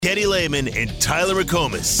Kenny Lehman and Tyler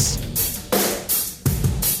McComas.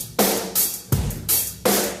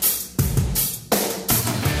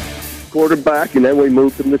 Quarterback, and then we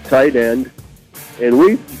moved him to tight end. And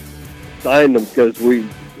we signed him because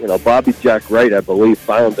Bobby Jack Wright, I believe,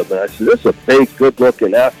 found him. And I said, this is a big,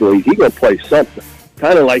 good-looking athlete. He's going to play something.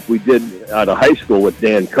 Kind of like we did out of high school with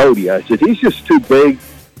Dan Cody. I said, he's just too big,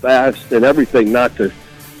 fast, and everything not to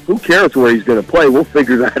 – who cares where he's going to play? We'll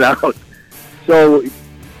figure that out. So,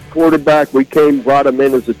 quarterback, we brought him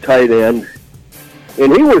in as a tight end.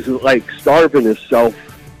 And he was, like, starving himself,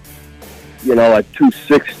 at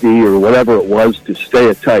 260 or whatever it was to stay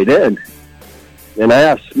a tight end. And I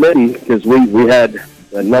asked Smitty, because we had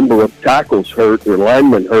a number of tackles hurt or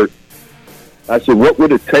linemen hurt. I said, what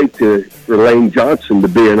would it take for Lane Johnson to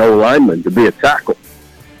be an O-lineman, to be a tackle?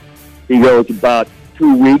 He goes, about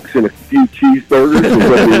 2 weeks and a few cheeseburgers and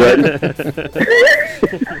we'll be ready.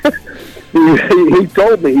 He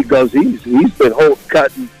told me, he goes, he's been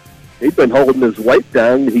holding his weight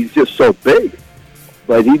down. He's just so big.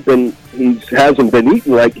 But he hasn't been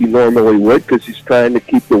eating like he normally would because he's trying to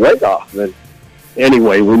keep the weight off. And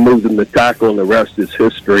anyway, we moved him to tackle, and the rest is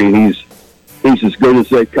history. He's as good as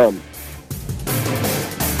they come.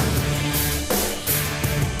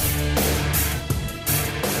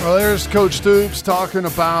 Well, there's Coach Stoops talking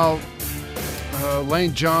about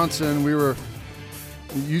Lane Johnson.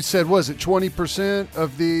 You said, was it 20%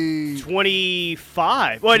 of the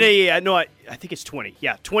 25? Well, no, I think it's 20.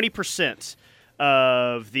 Yeah, 20%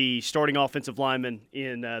 of the starting offensive linemen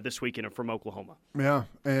in this weekend from Oklahoma. Yeah,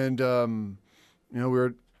 and we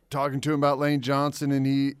were talking to him about Lane Johnson, and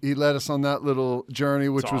he led us on that little journey,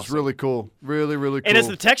 which was awesome. Really cool. Really, really cool. And as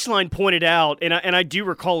the text line pointed out, and I do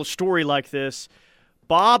recall a story like this,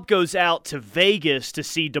 Bob goes out to Vegas to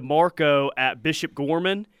see DeMarco at Bishop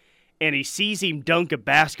Gorman, and he sees him dunk a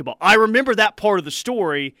basketball. I remember that part of the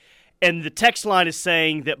story, and the text line is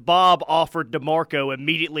saying that Bob offered DeMarco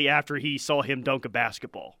immediately after he saw him dunk a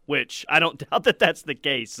basketball, which I don't doubt that that's the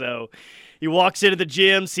case. So he walks into the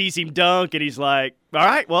gym, sees him dunk, and he's like, all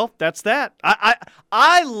right, well, that's that.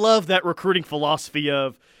 I love that recruiting philosophy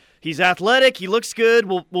of he's athletic, he looks good,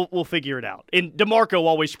 we'll figure it out. And DeMarco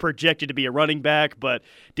always projected to be a running back, but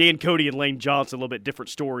Dan Cody and Lane Johnson, a little bit different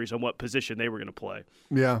stories on what position they were going to play.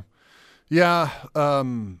 Yeah. Yeah,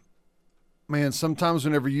 man, sometimes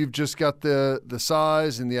whenever you've just got the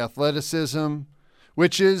size and the athleticism,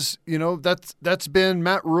 which is, that's been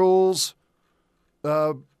Matt Rule's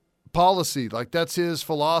policy. Like, that's his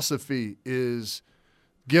philosophy, is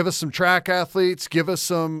give us some track athletes, give us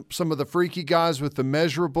some of the freaky guys with the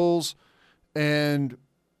measurables, and,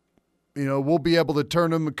 we'll be able to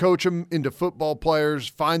turn them and coach them into football players,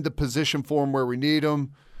 find the position for them where we need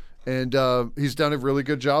them. And he's done a really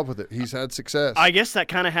good job with it. He's had success. I guess that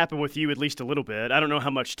kind of happened with you at least a little bit. I don't know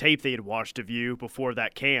how much tape they had watched of you before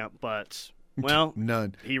that camp, but, well,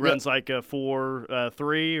 none. He runs like a 4.3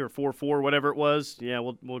 or 4.4, whatever it was. Yeah,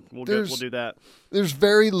 we'll do that. There's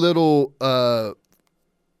very little. The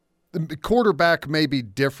quarterback may be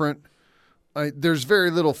different. There's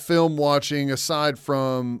very little film watching aside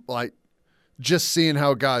from like just seeing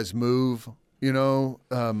how guys move.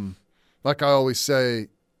 Like I always say,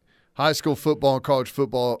 high school football and college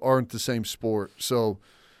football aren't the same sport. So,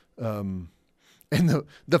 and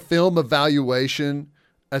the film evaluation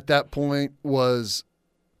at that point was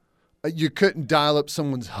you couldn't dial up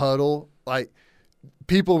someone's huddle. Like,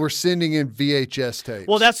 people were sending in VHS tapes.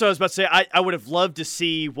 Well, that's what I was about to say. I would have loved to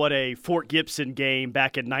see what a Fort Gibson game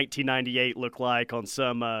back in 1998 looked like on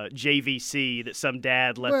some JVC that some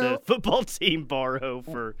dad let the football team borrow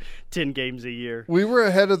for 10 games a year. We were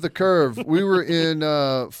ahead of the curve. We were in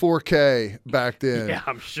 4K back then. Yeah,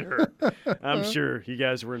 I'm sure. I'm sure you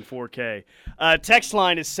guys were in 4K. Text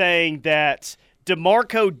line is saying that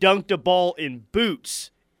DeMarco dunked a ball in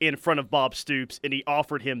boots in front of Bob Stoops, and he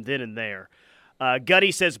offered him then and there.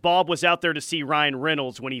 Gutty says Bob was out there to see Ryan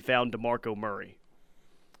Reynolds when he found DeMarco Murray.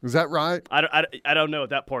 Is that right? I don't know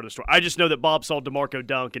that part of the story. I just know that Bob saw DeMarco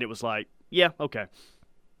dunk, and it was like, yeah, okay.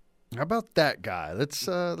 How about that guy? Let's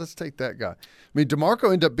take that guy. I mean, DeMarco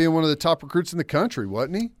ended up being one of the top recruits in the country,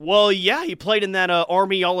 wasn't he? Well, yeah, he played in that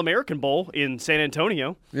Army All-American Bowl in San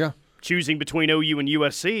Antonio. Yeah. Choosing between OU and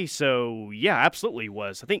USC, so yeah, absolutely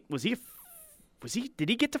was. I think did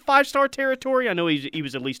he get to 5-star territory? I know he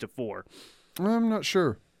was at least a 4. I'm not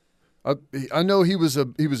sure. I know he was a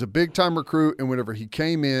big time recruit, and whenever he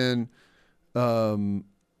came in,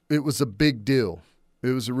 it was a big deal. It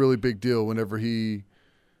was a really big deal whenever he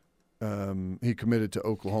committed to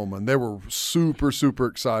Oklahoma, and they were super, super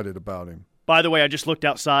excited about him. By the way, I just looked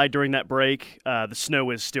outside during that break. The snow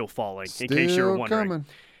is still falling, in case you were wondering. Coming.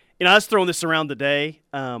 I was throwing this around today.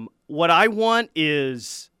 What I want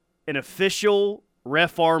is an official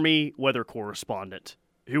Ref Army weather correspondent,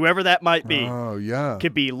 whoever that might be. Oh, yeah.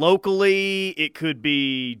 Could be locally. It could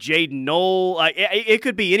be Jaden Knoll. It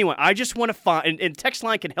could be anyone. I just want to find, and text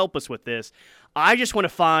line can help us with this. I just want to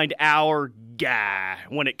find our guy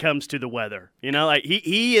when it comes to the weather.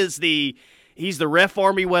 He's the Ref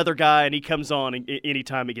Army weather guy, and he comes on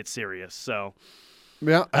anytime it gets serious. So.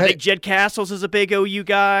 Yeah, I think Jed Castles is a big OU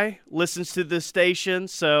guy, listens to this station,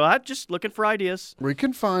 so I'm just looking for ideas. We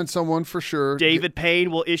can find someone for sure. David Payne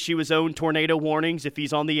will issue his own tornado warnings if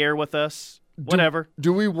he's on the air with us. Whatever.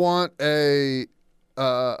 Do we want a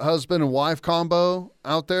husband and wife combo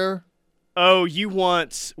out there? Oh, you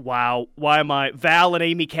want, wow, why am I, Val and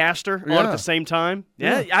Amy Castor on at the same time?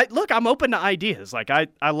 Yeah. Look, I'm open to ideas. Like, I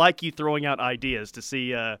like you throwing out ideas to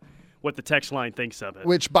see what the text line thinks of it.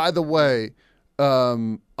 Which, by the way,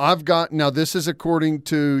 I've got, now this is according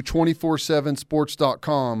to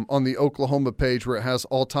 247sports.com on the Oklahoma page where it has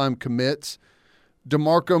all-time commits.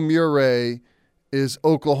 DeMarco Murray is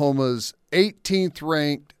Oklahoma's 18th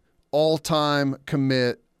ranked all-time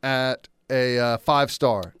commit at a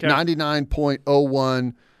 5-star,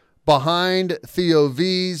 99.01, behind Theo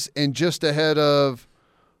V's and just ahead of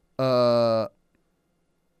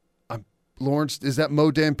Lawrence. Is that Mo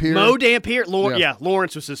Dampier? Mo Dampier.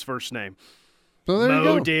 Lawrence was his first name. So there you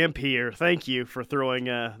go. Mo Dampier. Thank you for throwing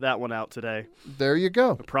that one out today. There you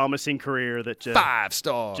go. A promising career that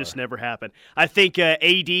 5-star just never happened. I think AD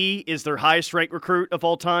is their highest ranked recruit of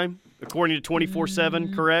all time, according to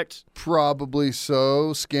 24/7. Correct? Probably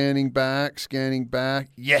so. Scanning back.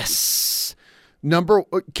 Yes.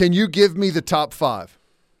 Can you give me the top 5?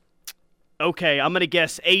 Okay, I'm going to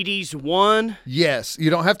guess AD's 1. Yes. You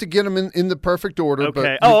don't have to get them in the perfect order,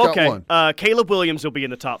 okay. but you've got one. Caleb Williams will be in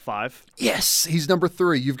the top 5. Yes. He's number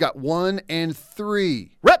 3. You've got 1 and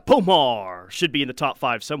 3. Rhett Bomar should be in the top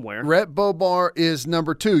 5 somewhere. Rhett Bomar is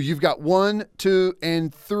number 2. You've got 1, 2,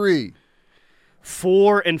 and 3.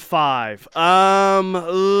 4 and 5. I'm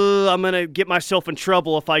going to get myself in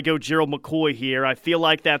trouble if I go Gerald McCoy here. I feel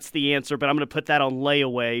like that's the answer, but I'm going to put that on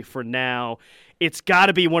layaway for now. It's got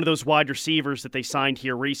to be one of those wide receivers that they signed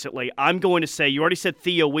here recently. I'm going to say, you already said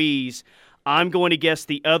Theo Wees. I'm going to guess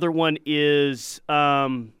the other one is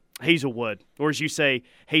Hazelwood, or as you say,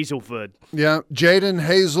 Hazelwood. Yeah, Jaden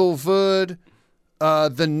Hazelwood,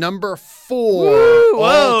 the number 4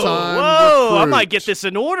 all-time recruit. I might get this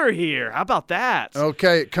in order here. How about that?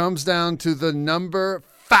 Okay, it comes down to the number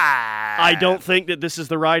 5. I don't think that this is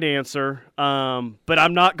the right answer, but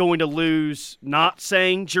I'm not going to lose not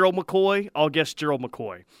saying Gerald McCoy. I'll guess Gerald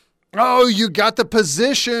McCoy. Oh, you got the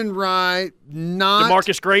position right. Not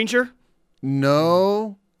DeMarcus Granger?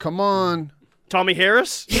 No. Come on. Tommy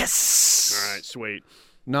Harris? Yes. All right, sweet.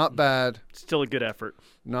 Not bad. Still a good effort.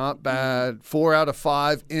 Not bad. 4 out of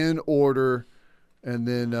 5 in order, and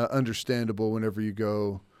then understandable whenever you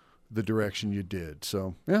go the direction you did.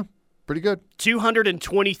 So, yeah. Pretty good.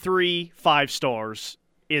 223 5-stars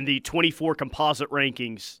in the 24 composite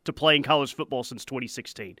rankings to play in college football since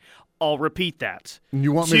 2016. I'll repeat that. And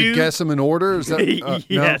you want me to guess them in order? Is that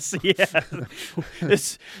yes, no?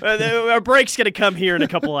 Yeah. Our break's going to come here in a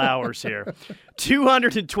couple hours here.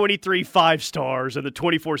 223 5-stars in the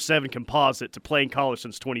 24/7 composite to play in college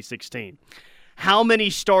since 2016. How many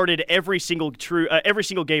started every single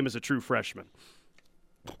game as a true freshman?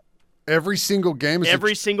 Every single game?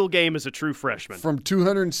 Single game as a true freshman. From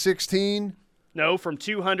 216? No, from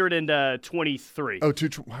 223. Oh,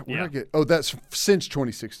 that's since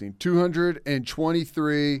 2016.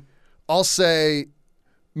 223. I'll say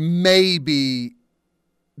maybe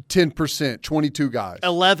 10%, 22 guys.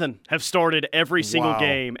 11 have started every single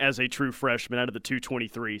game as a true freshman out of the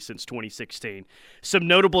 223 since 2016. Some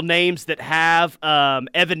notable names that have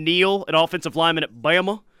Evan Neal, an offensive lineman at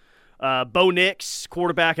Bama. Bo Nix,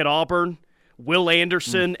 quarterback at Auburn. Will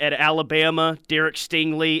Anderson at Alabama. Derek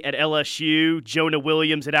Stingley at LSU. Jonah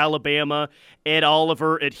Williams at Alabama. Ed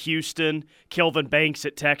Oliver at Houston. Kelvin Banks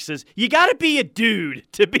at Texas. You got to be a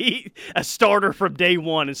dude to be a starter from day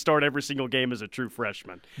one and start every single game as a true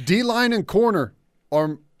freshman. D-line and corner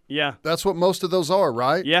are – yeah. That's what most of those are,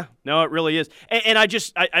 right? Yeah. No, it really is. And I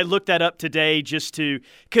looked that up today just to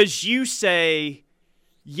 – because you say –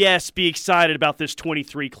 yes, be excited about this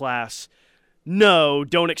 23 class. No,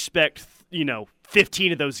 don't expect,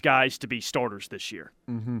 15 of those guys to be starters this year.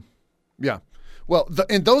 Mm-hmm. Yeah. Well,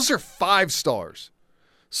 and those are 5-stars.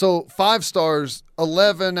 So 5 stars,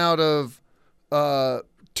 11 out of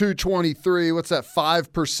 223. What's that?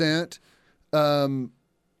 5%.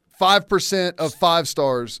 5% of 5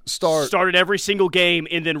 stars started every single game,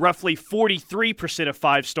 and then roughly 43% of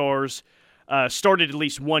 5 stars started at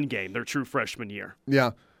least one game their true freshman year.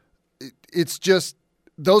 Yeah. It's just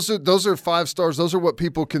those are 5 stars. Those are what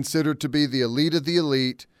people consider to be the elite of the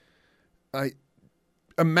elite. I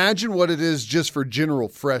imagine what it is just for general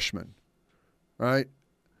freshmen, right?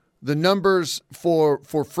 The numbers for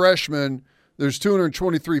freshmen, there's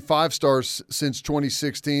 223 5-stars since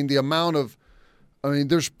 2016. The amount of,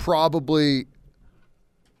 there's probably,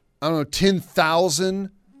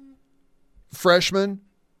 10,000 freshmen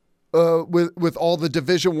with all the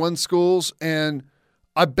Division I schools, and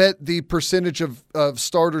I bet the percentage of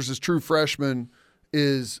starters as true freshmen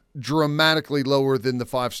is dramatically lower than the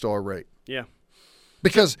 5-star rate. Yeah.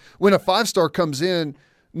 Because when a 5-star comes in,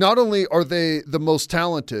 not only are they the most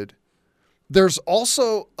talented, there's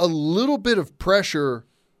also a little bit of pressure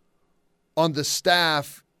on the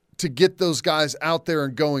staff to get those guys out there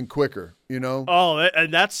and going quicker, you know? Oh,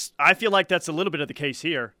 and I feel like that's a little bit of the case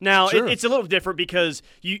here. Now, Sure. it's a little different because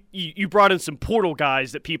you brought in some portal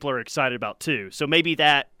guys that people are excited about too. So maybe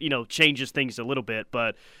that, changes things a little bit.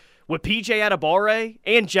 But with P.J. Adebawore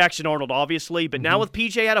and Jackson Arnold, obviously, but now with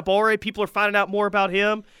P.J. Adebawore, people are finding out more about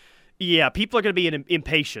him. Yeah, people are going to be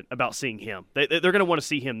impatient about seeing him. They're going to want to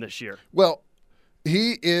see him this year. Well,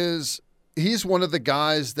 he's one of the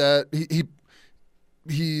guys that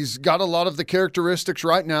he's got a lot of the characteristics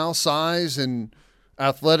right now, size and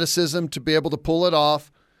athleticism to be able to pull it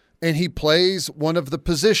off, and he plays one of the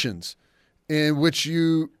positions in which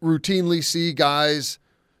you routinely see guys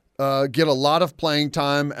get a lot of playing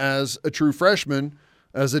time as a true freshman,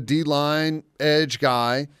 as a D-line edge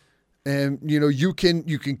guy, and you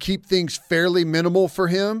can keep things fairly minimal for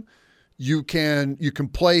him. You can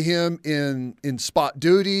play him in spot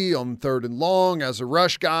duty on 3rd and long as a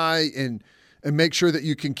rush guy and make sure that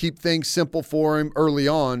you can keep things simple for him early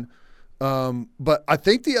on. But I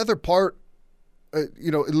think the other part, at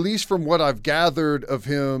least from what I've gathered of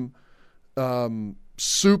him,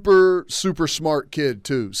 super, super smart kid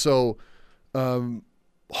too. So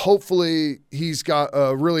hopefully he's got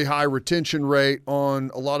a really high retention rate on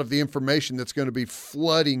a lot of the information that's going to be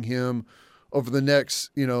flooding him over the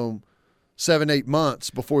next, 7-8 months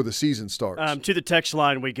before the season starts. To the text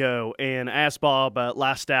line we go, and asked Bob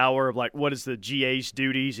last hour of what is the GA's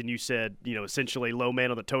duties, and you said essentially low man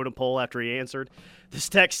on the totem pole after he answered. This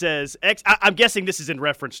text says, I'm guessing this is in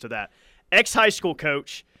reference to that. Ex-high school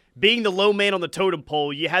coach, being the low man on the totem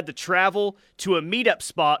pole, you had to travel to a meetup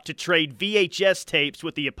spot to trade VHS tapes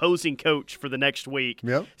with the opposing coach for the next week.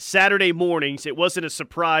 Yep. Saturday mornings, it wasn't a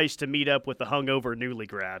surprise to meet up with the hungover newly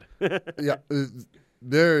grad. Yeah.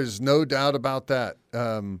 There is no doubt about that.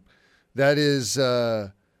 That is,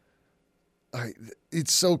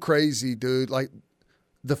 it's so crazy, dude. Like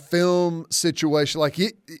the film situation,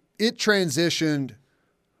 it transitioned.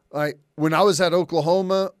 Like when I was at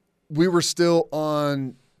Oklahoma, we were still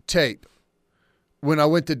on tape. When I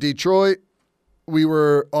went to Detroit, we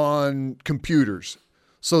were on computers.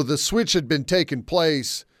 So the switch had been taking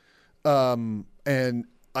place, and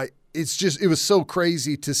it was so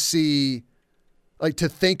crazy to see. To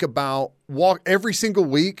think about every single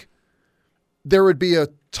week, there would be a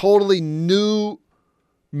totally new,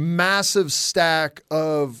 massive stack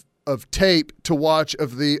of tape to watch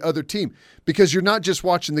of the other team because you're not just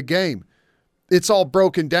watching the game. It's all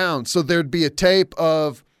broken down. So there'd be a tape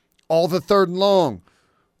of all the 3rd and long.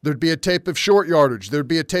 There'd be a tape of short yardage. There'd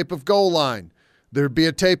be a tape of goal line. There'd be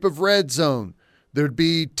a tape of red zone. There'd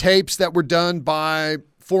be tapes that were done by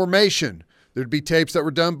formation. There'd be tapes that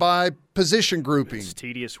were done by position grouping. It's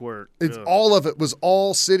tedious work. It's all of it was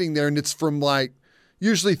all sitting there, and it's from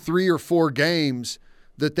usually 3 or 4 games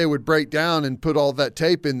that they would break down and put all that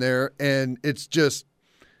tape in there. And it's just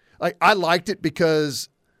I liked it because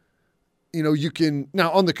you can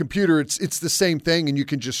now on the computer it's the same thing and you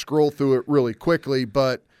can just scroll through it really quickly,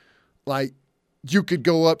 but you could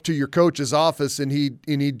go up to your coach's office and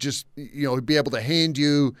he'd just he'd be able to hand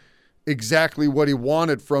you exactly what he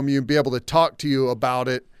wanted from you and be able to talk to you about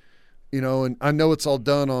it, and I know it's all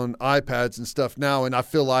done on iPads and stuff now, and I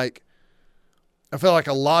feel like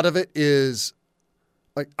a lot of it is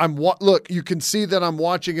look, you can see that I'm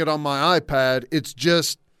watching it on my iPad. It's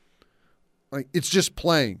just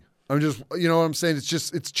playing. I'm just, what I'm saying?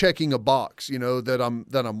 It's checking a box,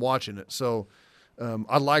 that I'm watching it. So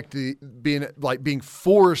I like being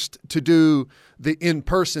forced to do the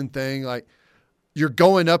in-person thing. You're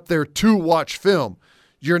going up there to watch film.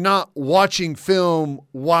 You're not watching film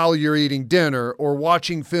while you're eating dinner or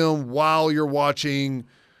watching film while you're watching,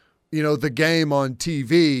 the game on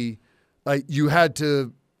TV. You had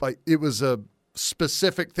to, it was a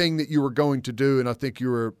specific thing that you were going to do, and I think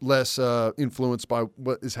you were less influenced by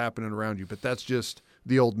what is happening around you. But that's just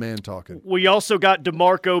the old man talking. We also got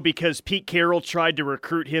DeMarco because Pete Carroll tried to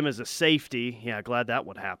recruit him as a safety. Yeah, glad that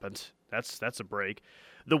one happened. That's a break.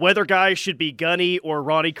 The weather guy should be Gunny or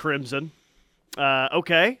Ronnie Crimson.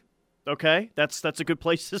 Okay, that's a good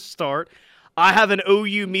place to start. I have an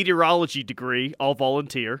OU meteorology degree. I'll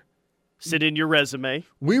volunteer. Send in your resume.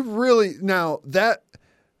 We really now that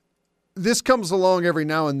this comes along every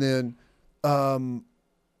now and then.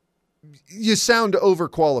 You sound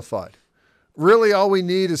overqualified. Really, all we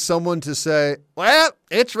need is someone to say, "Well,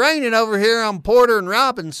 it's raining over here on Porter and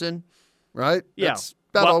Robinson," right? Yeah, that's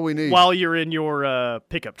about all we need. While you're in your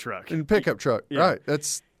pickup truck. Right?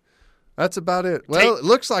 That's about it. Well, it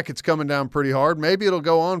looks like it's coming down pretty hard. Maybe it'll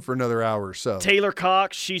go on for another hour or so. Taylor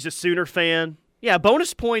Cox, she's a Sooner fan. Yeah,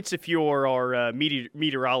 bonus points if you're our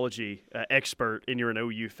meteorology expert and you're an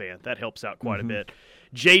OU fan. That helps out quite a bit.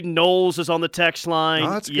 Jaden Knowles is on the text line. Oh,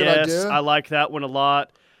 that's a good idea. I like that one a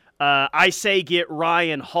lot. I say get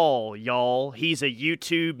Ryan Hall, y'all. He's a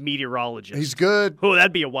YouTube meteorologist. He's good. Oh,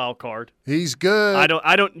 that'd be a wild card. He's good. I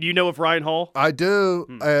don't. Do you know of Ryan Hall? I do,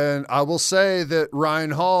 and I will say that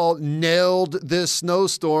Ryan Hall nailed this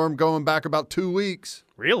snowstorm going back about 2 weeks.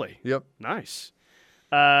 Really? Yep. Nice.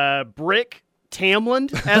 Brick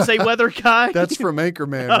Tamland as a weather guy. That's from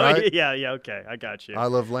Anchorman, right? Yeah. Okay, I got you. I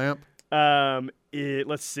Love Lamp.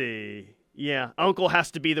 Let's see. Yeah, Uncle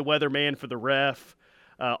has to be the weatherman for the ref.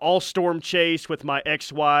 All storm chase with my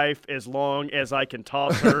ex-wife as long as I can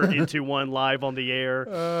toss her into one live on the air.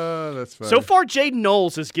 That's funny. So far, Jaden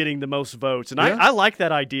Knowles is getting the most votes, and Yeah. I like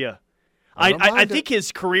that idea. I think it.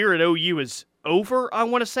 his career at OU is over, I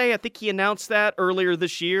want to say. I think he announced that earlier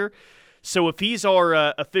this year. So if he's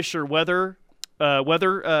our official weather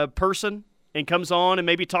person and comes on and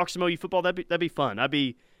maybe talks some OU football, that'd be fun.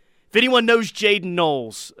 If anyone knows Jaden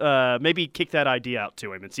Knowles, maybe kick that idea out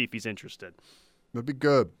to him and see if he's interested. That'd be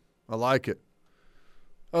good. I like it.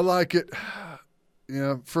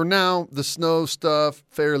 Yeah, for now, the snow stuff,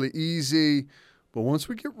 fairly easy. But once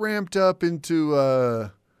we get ramped up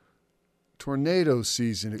into tornado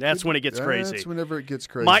season, that's when it gets crazy. That's whenever it gets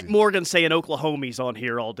crazy. Mike Morgan saying Oklahoma's on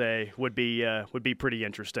here all day would be pretty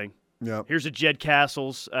interesting. Yeah. Here's a Jed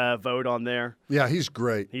Castles vote on there. Yeah, he's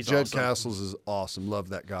great. Jed awesome. Castles is awesome. Love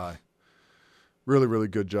that guy. Really, really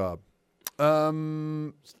good job.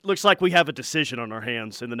 Looks like we have a decision on our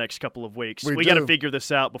hands in the next couple of weeks. We do. got to figure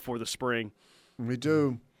this out before the spring. We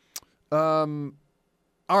do. All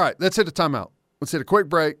right, let's hit a timeout. Let's hit a quick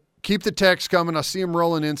break. Keep the text coming. I see them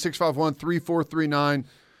rolling in, 651-3439.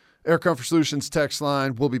 Air Comfort Solutions text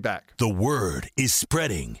line. We'll be back. The word is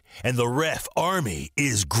spreading, and the Ref Army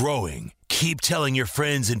is growing. Keep telling your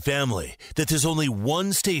friends and family that there's only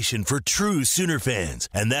one station for true Sooner fans,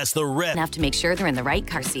 and that's the Ref. Enough to make sure they're in the right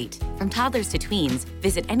car seat. From toddlers to tweens,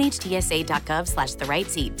 visit NHTSA.gov/the right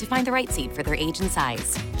seat to find the right seat for their age and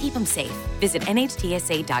size. Keep them safe. Visit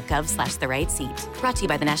NHTSA.gov/the right seat. Brought to you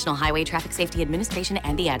by the National Highway Traffic Safety Administration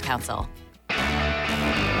and the Ad Council.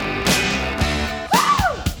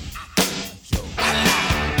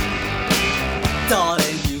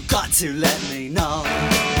 Darling, you got to let me know.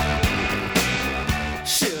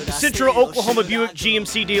 Central Oklahoma Buick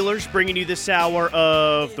GMC dealers bringing you this hour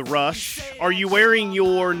of The Rush. Are you wearing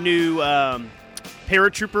your new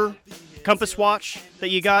Paratrooper compass watch that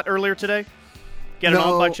you got earlier today? Get it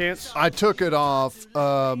on by chance? I took it off.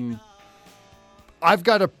 I've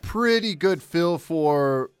got a pretty good feel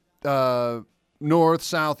for north,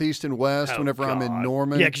 south, east, and west whenever I'm in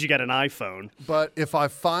Norman. Yeah, because you got an iPhone. But if I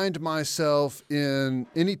find myself in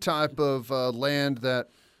any type of land that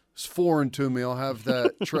is foreign to me, I'll have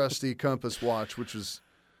that trusty compass watch, which is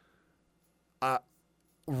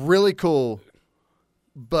really cool,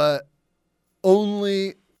 but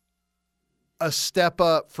only a step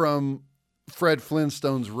up from Fred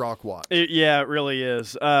Flintstone's rock watch. It really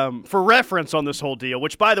is. For reference on this whole deal,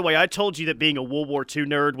 which, by the way, I told you that being a World War II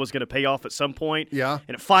nerd was going to pay off at some point. Yeah.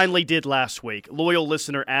 And it finally did last week. Loyal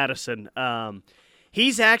listener Addison,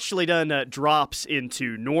 he's actually done drops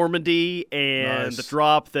into Normandy and Nice. the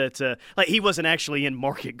drop that he wasn't actually in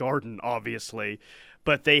Market Garden, obviously,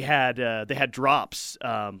 but they had drops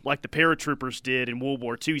like the paratroopers did in World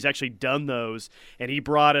War II. He's actually done those, and he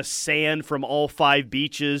brought us sand from all 5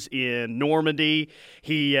 beaches in Normandy.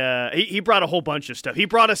 He brought a whole bunch of stuff. He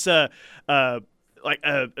brought us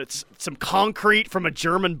some concrete from a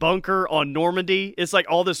German bunker on Normandy. It's like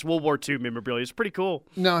all this World War II memorabilia. It's pretty cool.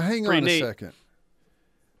 Now, hang on a second.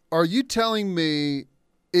 Are you telling me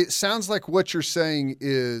it sounds like what you're saying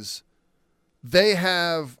is they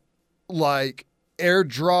have like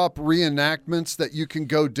airdrop reenactments that you can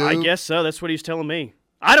go do? I guess so. That's what he's telling me.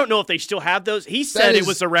 I don't know if they still have those. He said it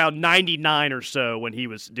was around 99 or so when he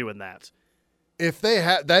was doing that. If they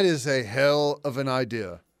had, that is a hell of an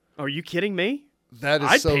idea. Are you kidding me? That is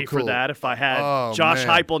I'd so pay cool. for that if I had Josh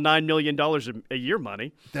Heupel $9 million a year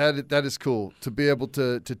money. That is cool to be able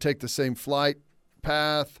to take the same flight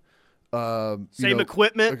path, same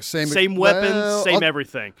equipment, same weapons, same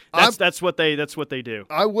everything. That's what they do.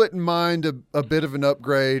 I wouldn't mind a bit of an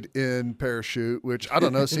upgrade in parachute, which I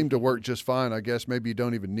don't know seemed to work just fine. I guess maybe you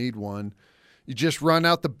don't even need one. You just run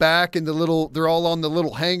out the back and they're all on the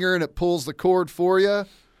little hanger and it pulls the cord for you.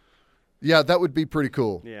 Yeah, that would be pretty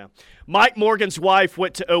cool. Yeah. Mike Morgan's wife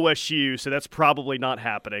went to OSU, so that's probably not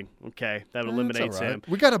happening. Okay, that eliminates him.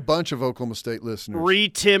 We got a bunch of Oklahoma State listeners.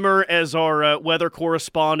 Reed Timmer as our weather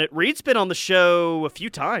correspondent. Reed's been on the show a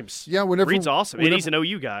few times. Yeah, Reed's awesome, and he's an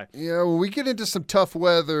OU guy. Yeah, when we get into some tough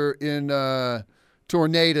weather in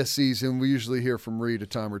tornado season, we usually hear from Reed a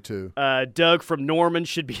time or two. Doug from Norman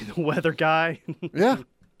should be the weather guy. Yeah.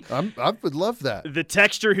 I would love that. The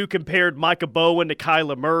texter who compared Micah Bowen to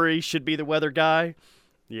Kyler Murray should be the weather guy.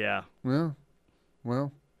 Yeah. Yeah.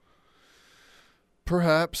 Well,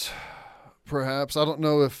 perhaps. I don't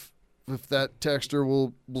know if that texter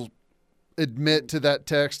will admit to that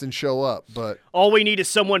text and show up, but all we need is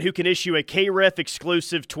someone who can issue a KREF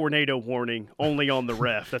exclusive tornado warning only on the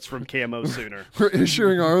ref. That's from Camo Sooner. We're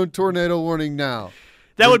issuing our own tornado warning now.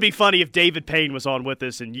 That would be funny if David Payne was on with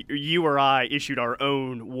us and you or I issued our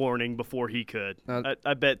own warning before he could.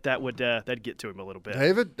 I bet that would that'd get to him a little bit.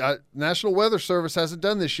 David, National Weather Service hasn't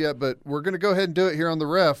done this yet, but we're going to go ahead and do it here on the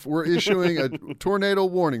ref. We're issuing a tornado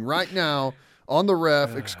warning right now on the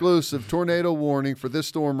ref, exclusive tornado warning for this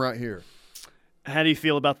storm right here. How do you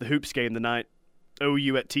feel about the hoops game tonight?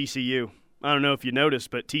 OU at TCU. I don't know if you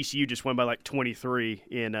noticed, but TCU just won by like 23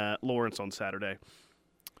 in Lawrence on Saturday.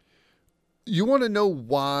 You want to know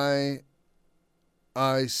why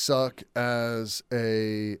I suck as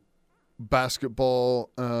a basketball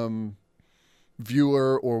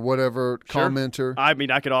viewer or whatever, sure. Commenter? I mean,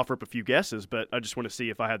 I could offer up a few guesses, but I just want to see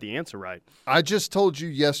if I had the answer right. I just told you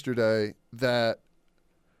yesterday that,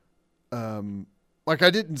 I don't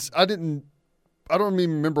even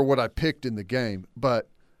remember what I picked in the game, but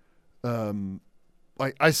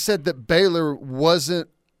I said that Baylor wasn't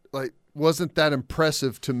that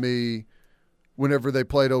impressive to me whenever they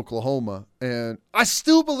played Oklahoma, and I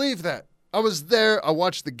still believe that. I was there. I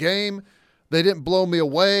watched the game. They didn't blow me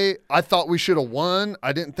away. I thought we should have won.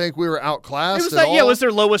 I didn't think we were outclassed at all. Yeah, it was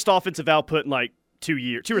their lowest offensive output in like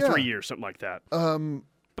 2 or 3 years, something like that.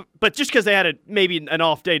 But just because they had maybe an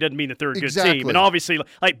off day doesn't mean that they're a good team. And obviously,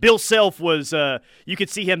 like Bill Self was, you could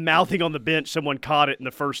see him mouthing on the bench. Someone caught it in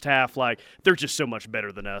the first half, like, they're just so much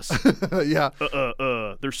better than us. Yeah.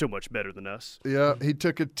 They're so much better than us. Yeah, he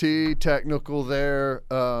took a T technical there.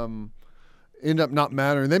 Ended up not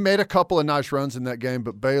mattering. They made a couple of nice runs in that game,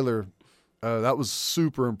 but Baylor, that was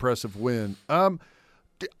super impressive win.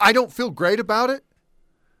 I don't feel great about it.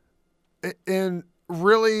 And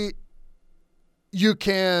really, you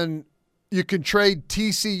can trade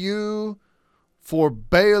TCU for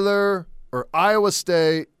Baylor or Iowa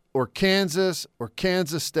State or Kansas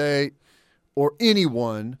State or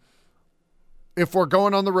anyone. If we're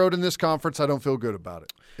going on the road in this conference, I don't feel good about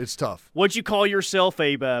it. It's tough. Would you call yourself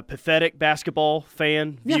a pathetic basketball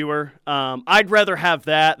fan, viewer? I'd rather have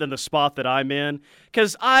that than the spot that I'm in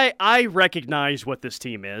because I recognize what this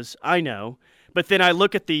team is. I know. But then I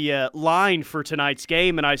look at the line for tonight's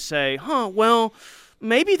game and I say, well,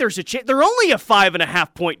 maybe there's a chance. They're only a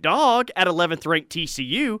 5.5-point dog at 11th ranked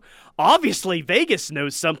TCU. Obviously, Vegas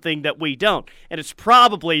knows something that we don't. And it's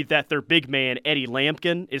probably that their big man, Eddie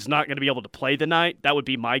Lampkin, is not going to be able to play tonight. That would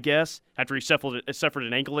be my guess after he suffered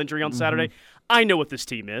an ankle injury on Saturday. I know what this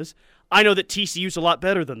team is. I know that TCU's a lot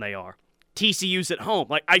better than they are. TCU's at home.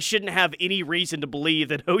 Like, I shouldn't have any reason to believe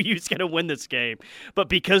that OU's going to win this game. But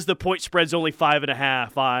because the point spread's only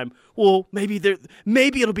 5.5,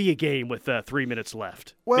 maybe it'll be a game with 3 minutes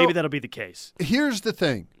left. Well, maybe that'll be the case. Here's the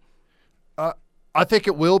thing. I think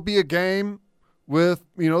it will be a game with,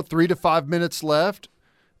 3 to 5 minutes left.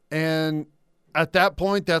 And at that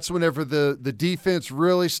point, that's whenever the defense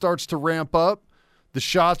really starts to ramp up. The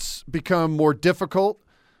shots become more difficult.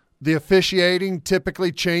 The officiating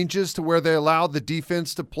typically changes to where they allow the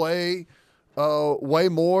defense to play way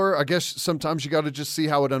more. I guess sometimes you got to just see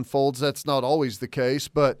how it unfolds. That's not always the case,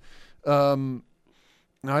 but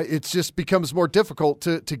it just becomes more difficult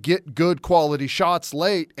to get good quality shots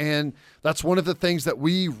late, and that's one of the things that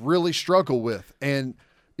we really struggle with. And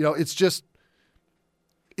it's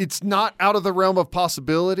not out of the realm of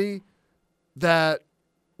possibility that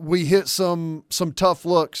we hit some tough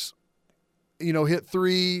looks. Hit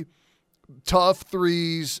 3 tough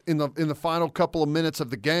threes in the final couple of minutes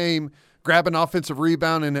of the game, grab an offensive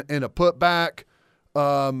rebound and a putback,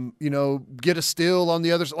 Get a steal on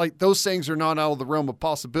the others. Like, those things are not out of the realm of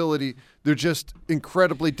possibility. They're just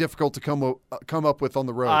incredibly difficult to come up with on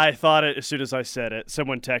the road. I thought it as soon as I said it.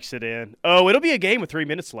 Someone texted in, "Oh, it'll be a game with 3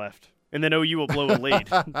 minutes left, and then OU will blow a lead."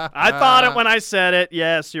 I thought it when I said it.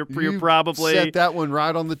 Yes, you're probably set that one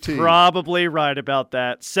right on the tee. Probably right about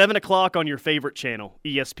that. 7 o'clock on your favorite channel,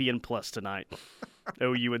 ESPN Plus tonight.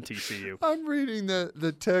 OU and TCU. I'm reading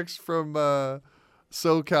the text from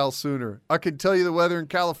SoCal Sooner. I can tell you the weather in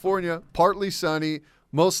California, partly sunny,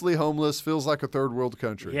 mostly homeless, feels like a third world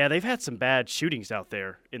country. Yeah, they've had some bad shootings out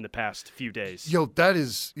there in the past few days. Yo, that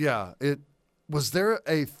is, yeah. Was there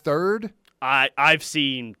a third? I've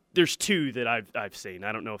seen, there's 2 that I've seen.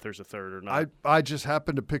 I don't know if there's a third or not. I just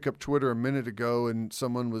happened to pick up Twitter a minute ago, and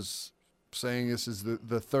someone was saying this is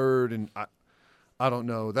the third, and I don't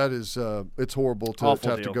know. That is, it's horrible to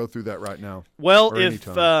have to go through that right now. Well,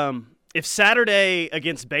 if Saturday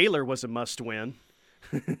against Baylor was a must-win,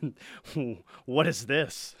 what is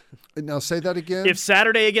this? Now say that again. If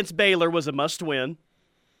Saturday against Baylor was a must-win,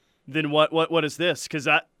 then what is this? Because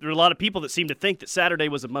there are a lot of people that seem to think that Saturday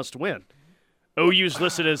was a must-win. OU's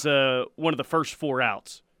listed as one of the first 4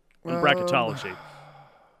 outs in bracketology.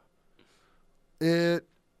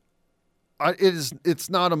 It's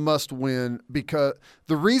not a must-win, because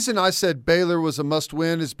the reason I said Baylor was a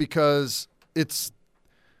must-win is because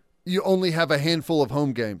you only have a handful of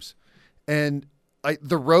home games, and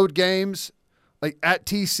the road games, like at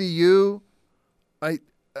TCU,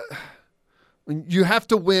 you have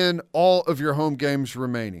to win all of your home games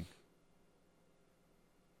remaining.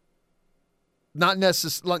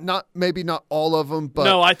 Maybe not all of them, but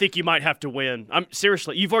no, I think you might have to win.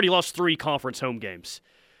 Seriously, you've already lost 3 conference home games.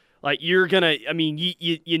 Like, you're gonna, I mean,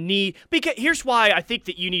 you need, because here's why I think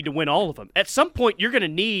that you need to win all of them. At some point, you're gonna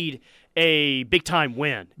need a big time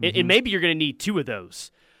win, and maybe you're gonna need 2 of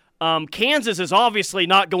those. Kansas is obviously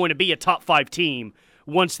not going to be a top 5 team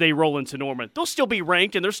once they roll into Norman. They'll still be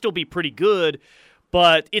ranked and they'll still be pretty good,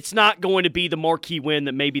 but it's not going to be the marquee win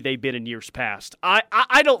that maybe they've been in years past.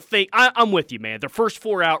 I don't think – I'm with you, man. Their first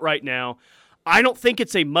 4 out right now. I don't think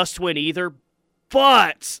it's a must-win either,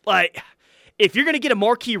 but, like, if you're going to get a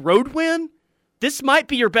marquee road win, this might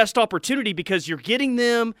be your best opportunity, because you're getting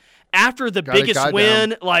them after the biggest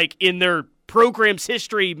win, like, in their program's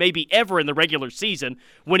history, maybe ever in the regular season,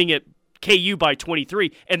 winning at KU by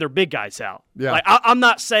 23, and their big guys out. Yeah. Like, I'm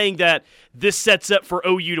not saying that this sets up for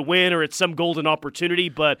OU to win or it's some golden opportunity,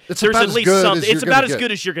 but there's at least something. It's about as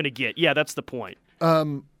good as you're going to get. Yeah, that's the point.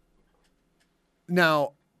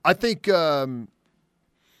 Now, I think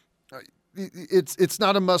it's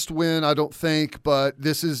not a must-win, I don't think, but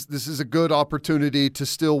this is a good opportunity to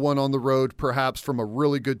steal one on the road, perhaps from a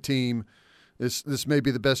really good team. This may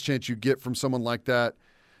be the best chance you get from someone like that.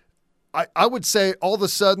 I would say all of a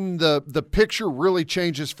sudden the picture really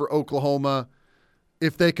changes for Oklahoma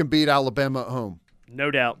if they can beat Alabama at home.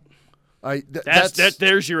 No doubt.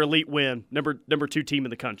 There's your elite win, number 2 team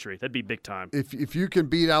in the country. That'd be big time. If you can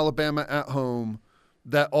beat Alabama at home,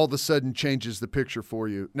 that all of a sudden changes the picture for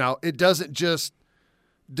you. Now, it doesn't just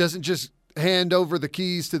hand over the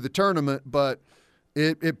keys to the tournament, but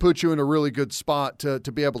it puts you in a really good spot to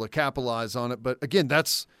be able to capitalize on it. But again,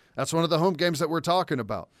 that's one of the home games that we're talking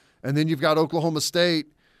about. And then you've got Oklahoma State.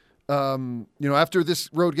 After this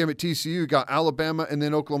road game at TCU, you got Alabama and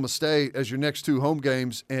then Oklahoma State as your next 2 home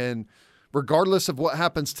games. And regardless of what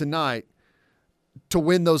happens tonight, to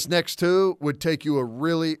win those next 2 would take you a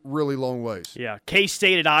really, really long ways. Yeah,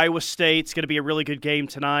 K-State at Iowa State is going to be a really good game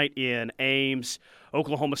tonight in Ames.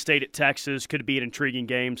 Oklahoma State at Texas could be an intriguing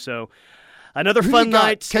game. So another fun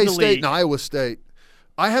night in the league. K-State and Iowa State.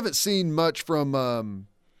 I haven't seen much from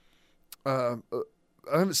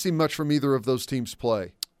either of those teams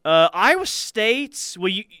play. Iowa State,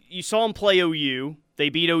 well, you saw them play OU. They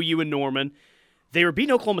beat OU in Norman. They were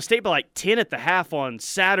beating Oklahoma State by like 10 at the half on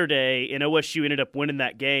Saturday, and OSU ended up winning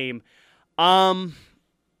that game.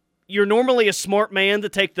 You're normally a smart man to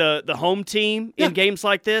take the home team in games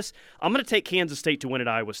like this. I'm going to take Kansas State to win at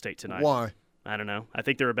Iowa State tonight. Why? I don't know. I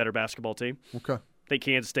think they're a better basketball team. Okay. I think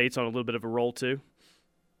Kansas State's on a little bit of a roll too.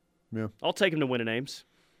 Yeah. I'll take them to win at Ames.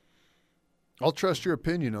 I'll trust your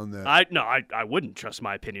opinion on that. I wouldn't trust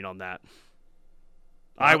my opinion on that.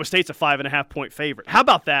 Iowa State's a 5.5-point favorite. How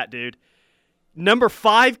about that, dude? Number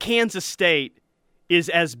 5 Kansas State is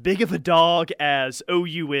as big of a dog as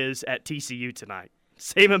OU is at TCU tonight.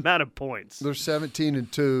 Same amount of points. They're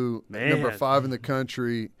 17-2, number 5 in the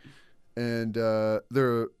country, and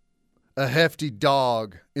they're a hefty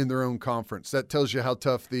dog in their own conference. That tells you how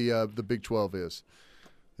tough the Big 12 is.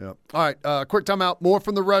 Yeah. All right, quick timeout. More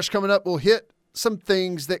from The Rush coming up. We'll hit some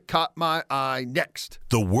things that caught my eye next.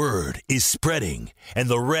 The word is spreading, and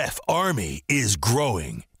the Ref Army is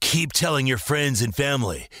growing. Keep telling your friends and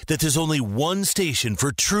family that there's only one station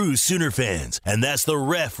for true Sooner fans, and that's the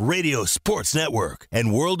Ref Radio Sports Network,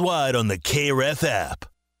 and worldwide on the KREF app.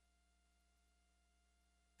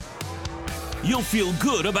 You'll feel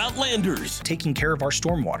good about Landers. Taking care of our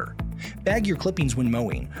stormwater. Bag your clippings when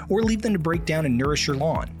mowing, or leave them to break down and nourish your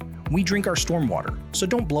lawn. We drink our stormwater, so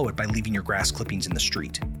don't blow it by leaving your grass clippings in the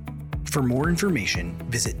street. For more information,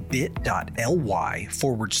 visit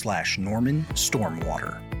bit.ly/Norman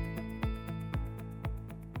Stormwater.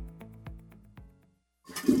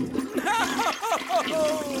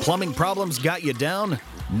 Plumbing problems got you down?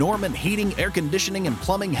 Norman Heating, Air Conditioning, and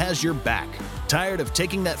Plumbing has your back. Tired of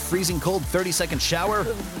taking that freezing cold 30-second shower?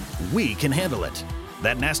 We can handle it.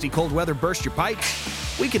 That nasty cold weather burst your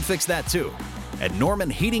pipes? We can fix that too. At Norman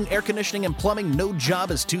Heating, Air Conditioning, and Plumbing, no job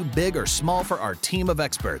is too big or small for our team of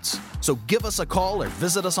experts. So give us a call or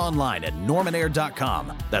visit us online at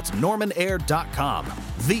normanair.com. That's normanair.com.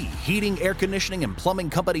 The heating, air conditioning, and plumbing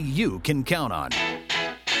company you can count on.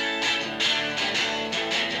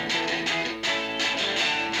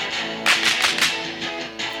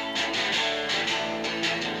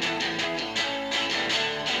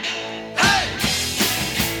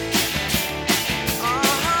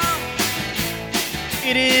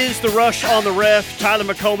 It is the Rush on the Ref. Tyler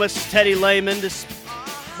McComas, Teddy Lehman. This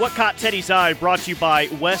What Caught Teddy's Eye brought to you by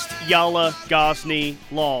West Yala Gosney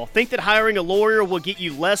Law. Think that hiring a lawyer will get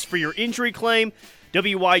you less for your injury claim?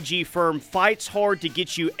 WYG firm fights hard to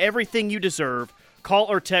get you everything you deserve.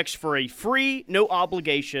 Call or text for a free,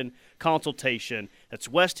 no-obligation consultation. That's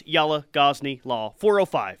West Yala Gosney Law.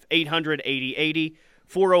 405-800-8080.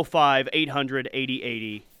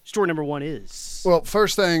 405-800-8080. Story number one is... Well,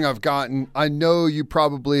 first thing I've gotten, I know you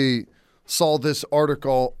probably saw this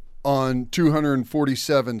article on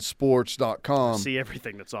 247sports.com. I see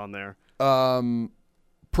everything that's on there.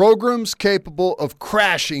 Programs capable of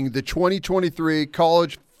crashing the 2023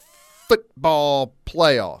 college football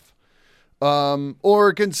playoff.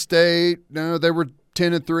 Oregon State, no, they were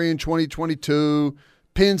 10-3 in 2022.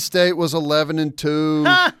 Penn State was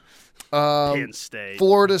 11-2. Penn State.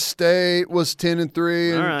 Florida State was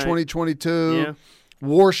 10-3 in All right. 2022. Yeah.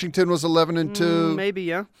 Washington was 11-2. Maybe,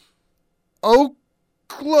 yeah.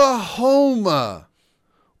 Oklahoma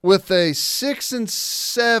with a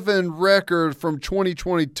 6-7 record from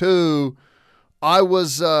 2022. I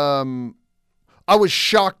was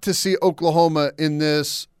shocked to see Oklahoma in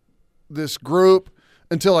this group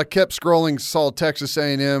until I kept scrolling, saw Texas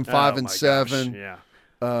A&M 5-7. Yeah.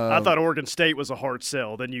 I thought Oregon State was a hard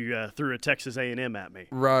sell. Then you threw a Texas A&M at me.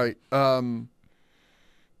 Right.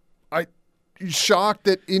 You shocked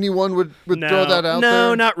that anyone would throw that out there?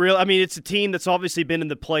 No, not real. I mean, it's a team that's obviously been in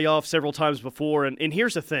the playoffs several times before. And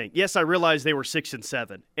here's the thing. Yes, I realize they were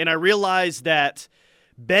 6-7. And I realize that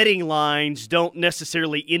betting lines don't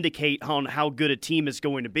necessarily indicate on how good a team is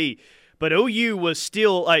going to be. But OU was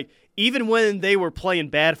still, like, even when they were playing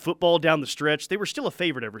bad football down the stretch, they were still a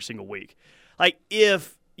favorite every single week. Like,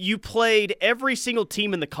 if you played every single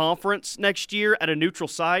team in the conference next year at a neutral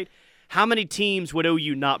site, how many teams would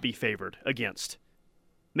OU not be favored against?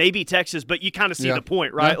 Maybe Texas, but you kind of see the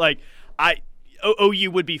point, right? Yeah. Like,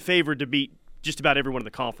 OU would be favored to beat just about everyone in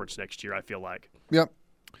the conference next year, I feel like. Yep.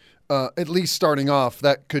 At least starting off,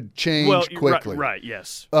 that could change quickly. Right,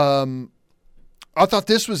 yes. I thought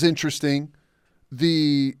this was interesting.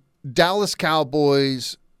 The Dallas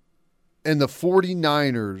Cowboys and the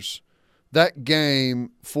 49ers, that game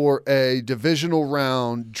for a divisional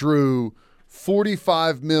round drew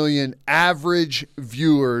 45 million average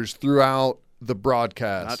viewers throughout the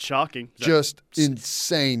broadcast. Not shocking. Just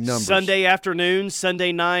insane numbers. Sunday afternoons,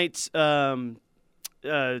 Sunday nights, time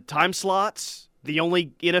slots, the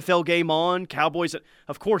only NFL game on, Cowboys.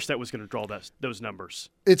 Of course that was going to draw those numbers.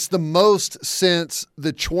 It's the most since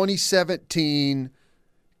the 2017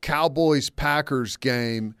 Cowboys-Packers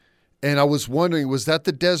game. And I was wondering, was that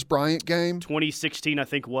the Dez Bryant game? 2016, I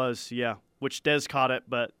think, was, yeah. Which Dez caught it,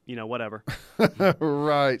 but, whatever.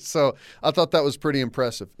 Right. So I thought that was pretty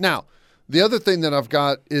impressive. Now, the other thing that I've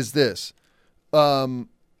got is this. Have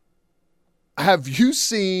you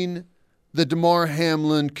seen the Damar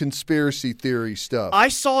Hamlin conspiracy theory stuff? I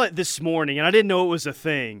saw it this morning, and I didn't know it was a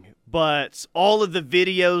thing. But all of the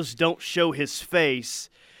videos don't show his face.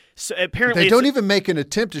 So apparently they don't even make an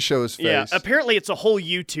attempt to show his face. Yeah, apparently it's a whole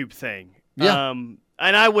YouTube thing. Yeah. And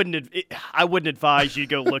I wouldn't advise you to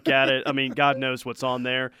go look at it. I mean, God knows what's on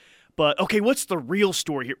there. But, okay, what's the real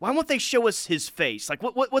story here? Why won't they show us his face? Like,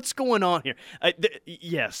 what's going on here?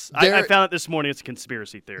 Yes, I found it this morning. It's a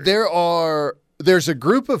conspiracy theory. There's a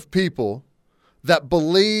group of people that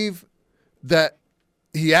believe that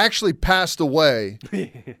he actually passed away,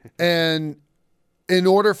 and in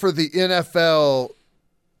order for the NFL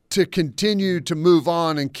to continue to move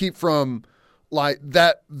on and keep from like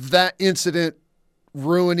that incident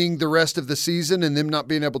ruining the rest of the season and them not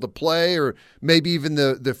being able to play, or maybe even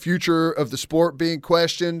the future of the sport being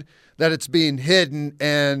questioned, that it's being hidden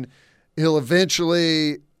and he'll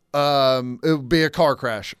eventually it'll be a car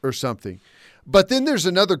crash or something. But then there's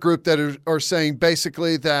another group that are saying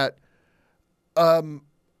basically that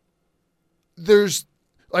there's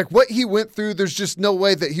like what he went through, there's just no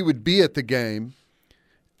way that he would be at the game.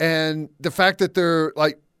 And the fact that they're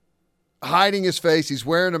like hiding his face, he's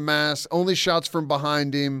wearing a mask, only shots from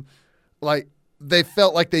behind him, like they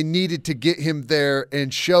felt like they needed to get him there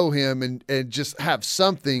and show him and just have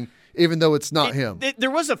something, even though it's not him. There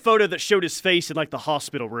was a photo that showed his face in like the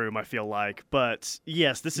hospital room, I feel like. But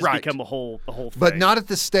yes, this has become a whole thing. But not at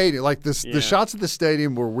the stadium. Like this, the shots at the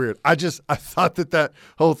stadium were weird. I thought that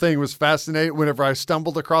whole thing was fascinating. Whenever I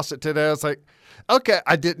stumbled across it today, I was like, okay,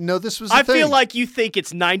 I didn't know this was a thing. I feel like you think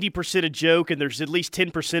it's 90% a joke, and there's at least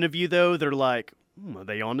 10% of you, though, that are like, are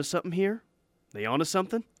they onto something here? They onto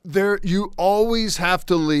something? You always have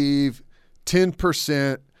to leave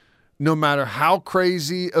 10%, no matter how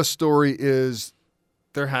crazy a story is.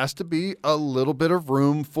 There has to be a little bit of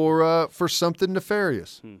room for something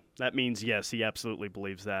nefarious. That means, yes, he absolutely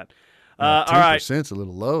believes that. 10%'s a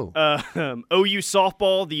little low. OU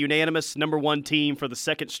softball, the unanimous #1 team for the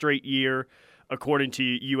second straight year, according to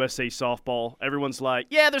USA Softball. Everyone's like,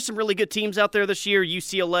 yeah, there's some really good teams out there this year.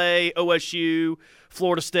 UCLA, OSU,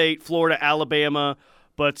 Florida State, Florida, Alabama.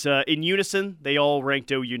 But in unison, they all ranked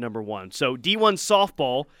OU #1. So D1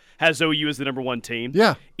 softball has OU as the #1 team.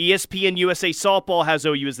 Yeah. ESPN USA Softball has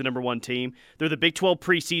OU as the #1 team. They're the Big 12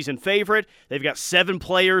 preseason favorite. They've got 7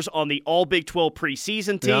 players on the All Big 12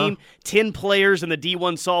 preseason team, 10 players in the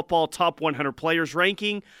D1 Softball Top 100 Players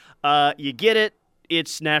ranking. You get it.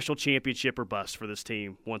 It's national championship or bust for this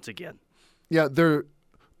team once again. Yeah, they're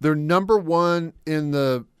 #1 in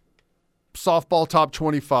the softball top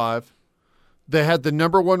 25. They had the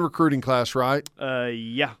 #1 recruiting class, right?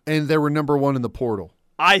 Yeah. And they were #1 in the portal.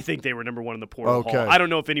 I think they were #1 in the portal. Okay. Hall. I don't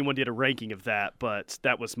know if anyone did a ranking of that, but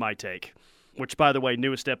that was my take. Which, by the way,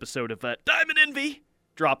 newest episode of Diamond Envy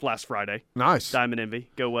dropped last Friday. Nice. Diamond Envy.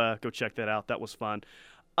 Go check that out. That was fun.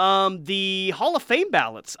 The Hall of Fame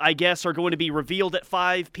ballots, I guess, are going to be revealed at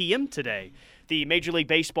 5 p.m. today. The Major League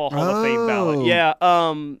Baseball Hall of Fame ballot. Yeah.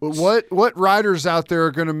 What writers out there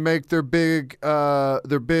are going to make their big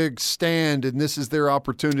stand, and this is their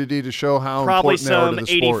opportunity to show how probably important they are to the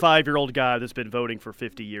sport? Probably some 85-year-old guy that's been voting for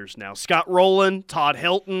 50 years now. Scott Rowland, Todd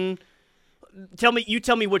Helton. Tell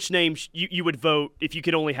me which names you would vote if you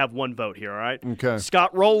could only have one vote here, all right? Okay.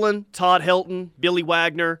 Scott Rowland, Todd Helton, Billy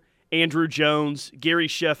Wagner, Andrew Jones, Gary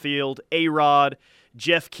Sheffield, A-Rod,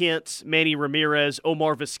 Jeff Kent, Manny Ramirez,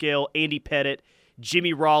 Omar Vizquel, Andy Pettit,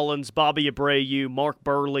 Jimmy Rollins, Bobby Abreu, Mark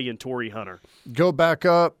Burley, and Torrey Hunter. Go back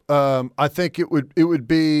up. I think it would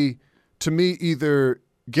be, to me, either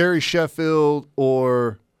Gary Sheffield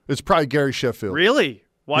or it's probably Gary Sheffield. Really?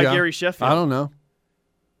 Why Gary Sheffield? I don't know.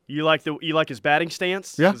 You like his batting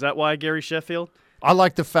stance? Yeah. Is that why Gary Sheffield? I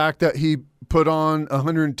like the fact that he put on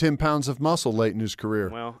 110 pounds of muscle late in his career.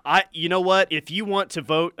 Well, you know what? If you want to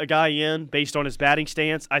vote a guy in based on his batting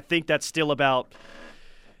stance, I think that's still about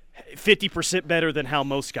 50% better than how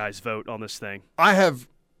most guys vote on this thing. I have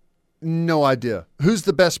no idea. Who's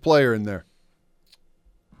the best player in there?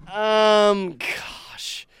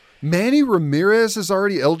 Gosh. Manny Ramirez is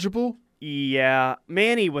already eligible? Yeah.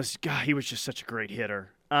 Manny he was just such a great hitter.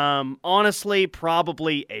 Honestly,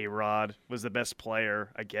 probably A-Rod was the best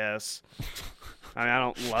player, I guess. I mean, I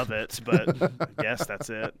don't love it, but I guess that's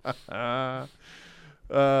it.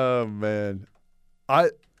 Oh, man.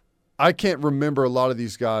 I can't remember a lot of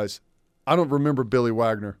these guys. I don't remember Billy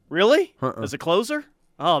Wagner. Really? As a closer?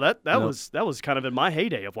 Oh, that was kind of in my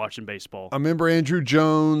heyday of watching baseball. I remember Andrew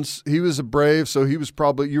Jones. He was a Brave, so you were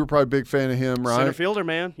probably a big fan of him, right? Center fielder,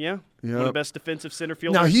 man. Yeah. Yep. One of the best defensive center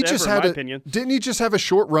fielders now, ever, in my opinion. Didn't he just have a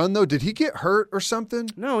short run, though? Did he get hurt or something?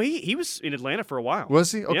 No, he was in Atlanta for a while.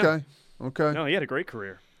 Was he? Okay. Yeah. Okay. No, he had a great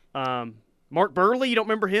career. Mark Burley, you don't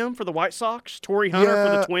remember him for the White Sox? Torrey Hunter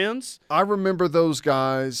for the Twins? I remember those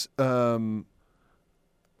guys. I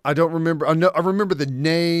don't remember. I remember the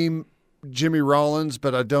name Jimmy Rollins,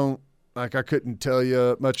 but I don't. I couldn't tell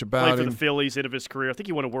you much about him. Played for the Phillies, end of his career. I think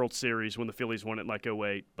he won a World Series when the Phillies won it in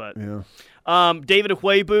 2008. But yeah. David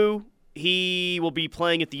Huebu, he will be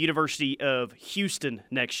playing at the University of Houston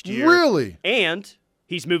next year. Really? And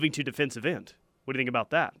he's moving to defensive end. What do you think about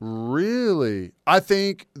that? Really? I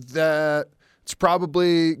think that it's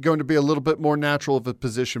probably going to be a little bit more natural of a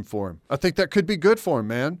position for him. I think that could be good for him,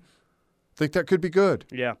 man. I think that could be good.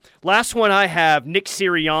 Yeah. Last one I have, Nick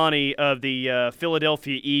Sirianni of the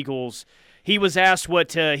Philadelphia Eagles. He was asked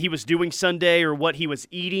what he was doing Sunday or what he was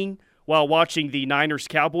eating while watching the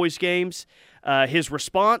Niners-Cowboys games. His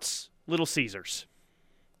response, Little Caesars.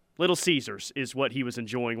 Little Caesars is what he was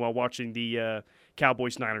enjoying while watching the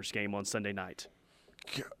Cowboys-Niners game on Sunday night.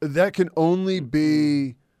 That can only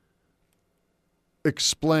be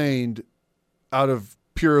explained out of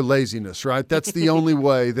pure laziness, right? That's the only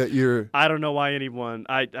way that you're... I don't know why anyone...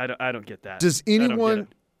 I don't get that. Does anyone...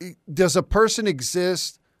 Does a person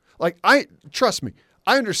exist... Like, trust me,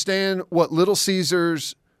 I understand what Little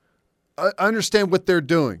Caesars... I understand what they're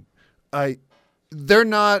doing. They're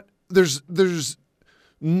not... There's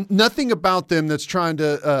nothing about them that's trying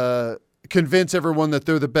to convince everyone that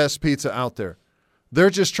they're the best pizza out there.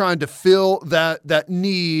 They're just trying to fill that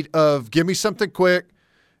need of give me something quick,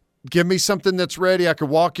 give me something that's ready. I can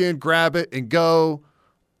walk in, grab it, and go.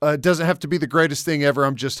 It doesn't have to be the greatest thing ever.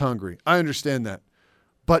 I'm just hungry. I understand that.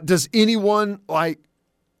 But does anyone like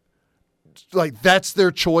that's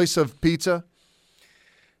their choice of pizza?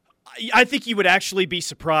 I think you would actually be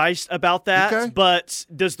surprised about that, okay. But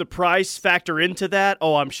does the price factor into that?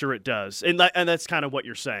 Oh, I'm sure it does, and that's kind of what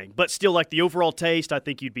you're saying. But still, like the overall taste, I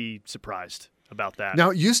think you'd be surprised about that.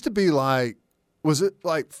 Now, it used to be was it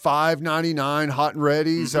like $5.99 hot and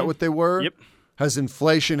ready? Mm-hmm. Is that what they were? Yep. Has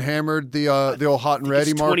inflation hammered the old hot and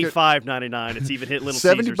ready market? It's $25.99. It's even hit Little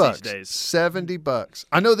Caesars these days. $70.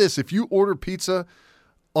 I know this. If you order pizza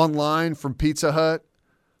online from Pizza Hut,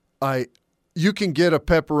 you can get a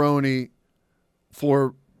pepperoni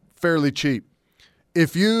for fairly cheap.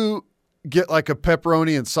 If you get like a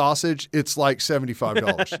pepperoni and sausage, it's like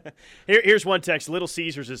 $75. Here's one text. Little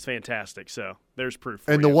Caesars is fantastic. So there's proof.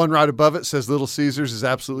 And the one right above it says Little Caesars is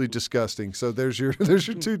absolutely disgusting. So there's your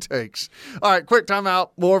two takes. All right, quick timeout.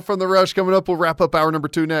 More from The Rush coming up. We'll wrap up hour number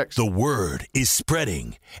 2 next. The word is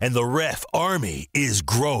spreading, and the Ref Army is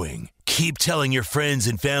growing. Keep telling your friends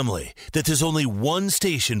and family that there's only one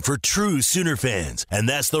station for true Sooner fans, and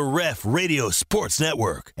that's the Ref Radio Sports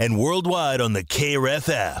Network, and worldwide on the KREF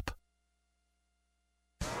app.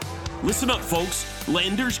 Listen up, folks.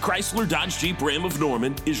 Landers Chrysler Dodge Jeep Ram of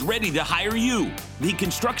Norman is ready to hire you. The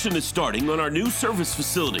construction is starting on our new service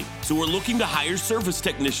facility, so we're looking to hire service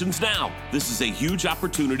technicians now. This is a huge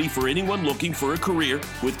opportunity for anyone looking for a career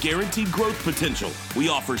with guaranteed growth potential. We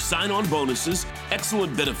offer sign-on bonuses,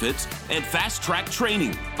 excellent benefits, and fast-track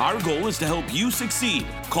training. Our goal is to help you succeed.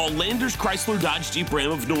 Call Landers Chrysler Dodge Jeep Ram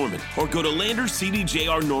of Norman or go to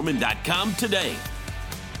LandersCDJRNorman.com today.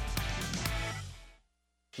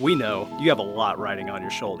 We know you have a lot riding on your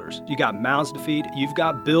shoulders. You got mouths to feed, you've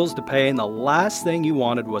got bills to pay, and the last thing you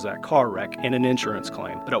wanted was a car wreck and an insurance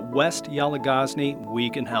claim. But at West Yalagazni, we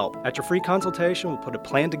can help. At your free consultation, we'll put a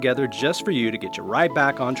plan together just for you to get you right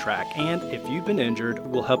back on track. And if you've been injured,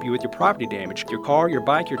 we'll help you with your property damage. Your car, your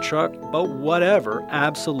bike, your truck, boat, whatever,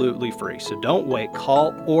 absolutely free. So don't wait.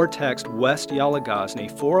 Call or text West Yalagazni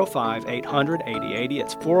 405-800-8080.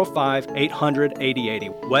 It's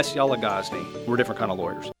 405-800-8080. West Yalagazni. We're a different kind of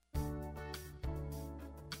lawyers.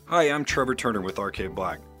 Hi, I'm Trevor Turner with Arcade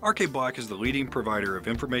Black. Arcade Black is the leading provider of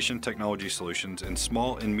information technology solutions in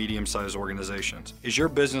small and medium-sized organizations. Is your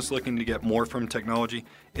business looking to get more from technology?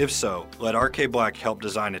 If so, let Arcade Black help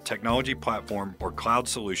design a technology platform or cloud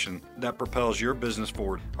solution that propels your business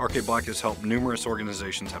forward. Arcade Black has helped numerous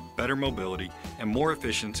organizations have better mobility and more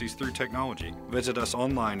efficiencies through technology. Visit us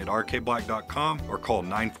online at arcadeblack.com or call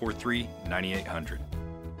 943-9800.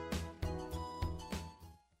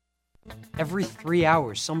 Every 3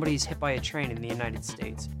 hours, somebody is hit by a train in the United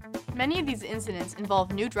States. Many of these incidents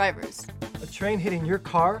involve new drivers. A train hitting your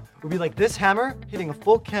car would be like this hammer hitting a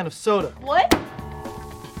full can of soda. What?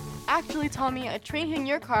 Actually, Tommy, a train hitting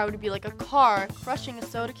your car would be like a car crushing a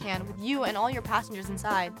soda can with you and all your passengers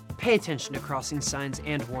inside. Pay attention to crossing signs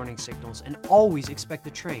and warning signals, and always expect the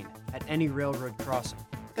train at any railroad crossing.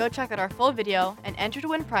 Go check out our full video and enter to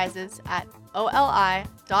win prizes at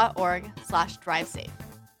oli.org/drivesafe.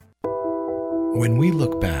 When we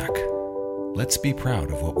look back, let's be proud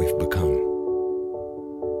of what we've become.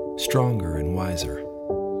 Stronger and wiser,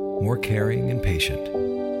 more caring and patient,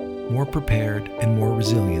 more prepared and more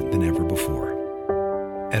resilient than ever before.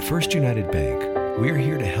 At First United Bank, we're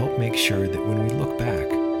here to help make sure that when we look back,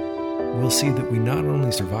 we'll see that we not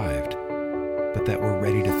only survived, but that we're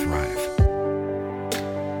ready to thrive.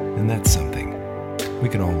 And that's something we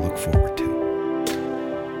can all look forward to.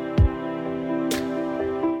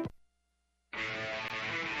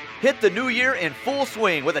 Hit the new year in full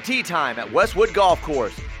swing with a tee time at Westwood Golf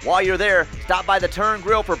Course. While you're there, stop by the Turn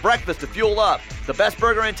Grill for breakfast to fuel up, the best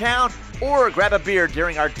burger in town, or grab a beer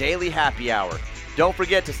during our daily happy hour. Don't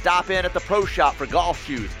forget to stop in at the Pro Shop for golf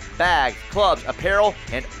shoes, bags, clubs, apparel,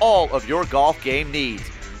 and all of your golf game needs.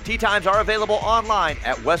 Tee times are available online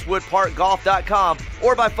at westwoodparkgolf.com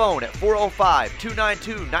or by phone at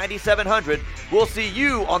 405-292-9700. We'll see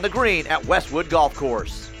you on the green at Westwood Golf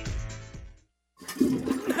Course.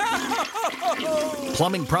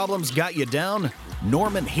 Plumbing problems got you down?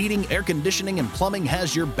 Norman Heating, Air Conditioning, and Plumbing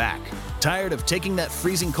has your back. Tired of taking that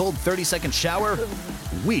freezing cold 30-second shower?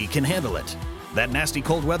 We can handle it. That nasty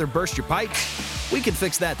cold weather burst your pipes? We can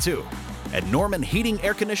fix that too. At Norman Heating,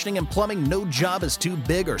 Air Conditioning, and Plumbing, no job is too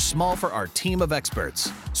big or small for our team of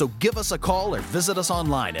experts. So give us a call or visit us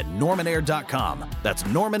online at normanair.com. That's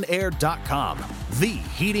normanair.com. The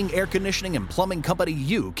heating, air conditioning, and plumbing company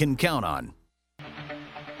you can count on.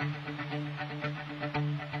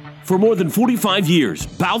 For more than 45 years,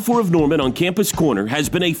 Balfour of Norman on Campus Corner has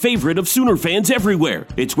been a favorite of Sooner fans everywhere.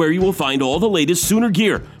 It's where you will find all the latest Sooner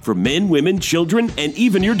gear for men, women, children, and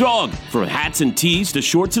even your dog. From hats and tees to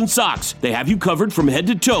shorts and socks, they have you covered from head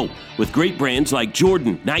to toe with great brands like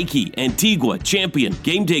Jordan, Nike, Antigua, Champion,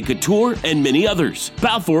 Game Day Couture, and many others.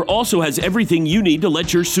 Balfour also has everything you need to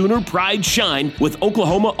let your Sooner pride shine with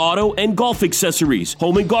Oklahoma auto and golf accessories,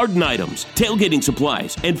 home and garden items, tailgating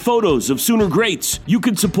supplies, and photos of Sooner greats. You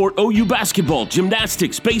can support OU basketball,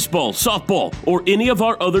 gymnastics, baseball, softball, or any of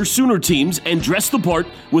our other Sooner teams and dress the part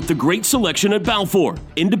with the great selection at Balfour.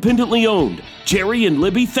 Independently owned. Jerry and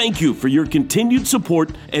Libby thank you for your continued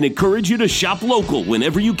support and encourage you to shop local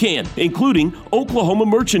whenever you can, including Oklahoma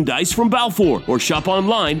merchandise from Balfour, or shop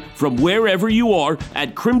online from wherever you are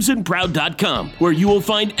at crimsonproud.com, where you will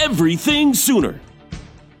find everything Sooner.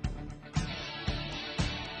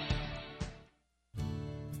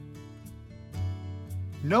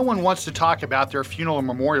 No one wants to talk about their funeral and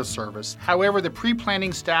memorial service. However, the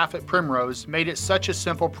pre-planning staff at Primrose made it such a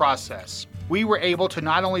simple process. We were able to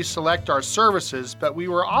not only select our services, but we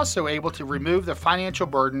were also able to remove the financial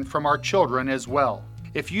burden from our children as well.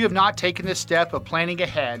 If you have not taken the step of planning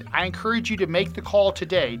ahead, I encourage you to make the call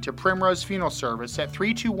today to Primrose Funeral Service at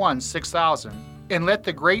 321-6000 and let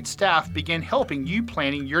the great staff begin helping you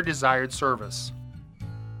planning your desired service.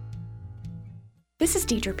 This is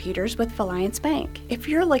Deidre Peters with Alliance Bank. If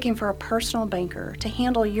you're looking for a personal banker to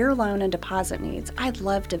handle your loan and deposit needs, I'd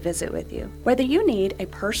love to visit with you. Whether you need a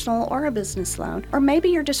personal or a business loan, or maybe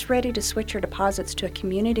you're just ready to switch your deposits to a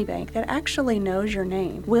community bank that actually knows your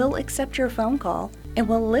name, we'll accept your phone call and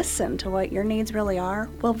we'll listen to what your needs really are.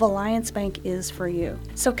 Well, Alliance Bank is for you.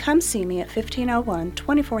 So come see me at 1501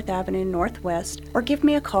 24th Avenue Northwest, or give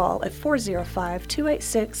me a call at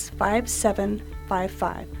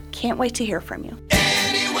 405-286-5755. Can't wait to hear from you.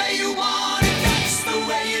 Any way you want it, that's the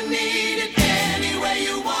way you need it. Any way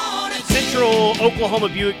you want it. Central Oklahoma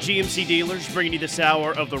Buick GMC dealers bringing you this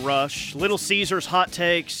hour of The Rush. Little Caesars hot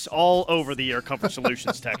takes all over the Air Comfort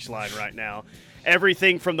Solutions text line right now.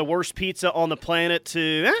 Everything from the worst pizza on the planet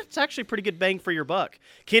to, it's actually pretty good bang for your buck.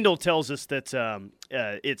 Kendall tells us that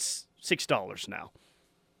it's $6 now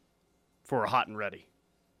for a hot and ready.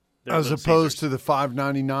 As opposed to the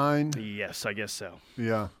 $5.99? Yes, I guess so.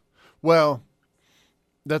 Yeah. Well,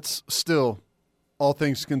 that's still, all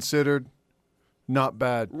things considered, not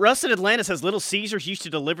bad. Russ in Atlanta says Little Caesars used to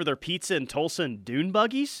deliver their pizza in Tulsa in dune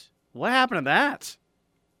buggies. What happened to that?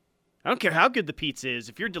 I don't care how good the pizza is.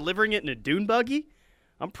 If you're delivering it in a dune buggy,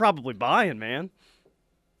 I'm probably buying, man.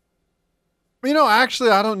 You know, actually,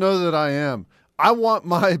 I don't know that I am. I want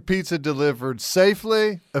my pizza delivered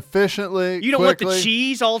safely, efficiently, You don't quickly. want the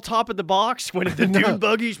cheese all top of the box when the dune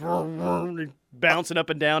buggies bouncing up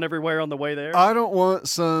and down everywhere on the way there? I don't want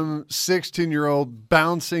some 16-year-old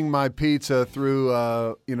bouncing my pizza through,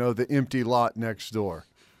 the empty lot next door.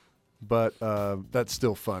 But that's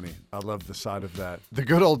still funny. I love the side of that. The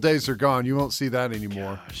good old days are gone. You won't see that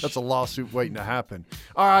anymore. Gosh. That's a lawsuit waiting to happen.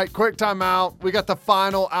 All right, quick timeout. We got the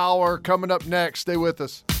final hour coming up next. Stay with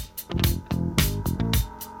us.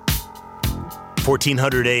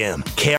 1400 AM.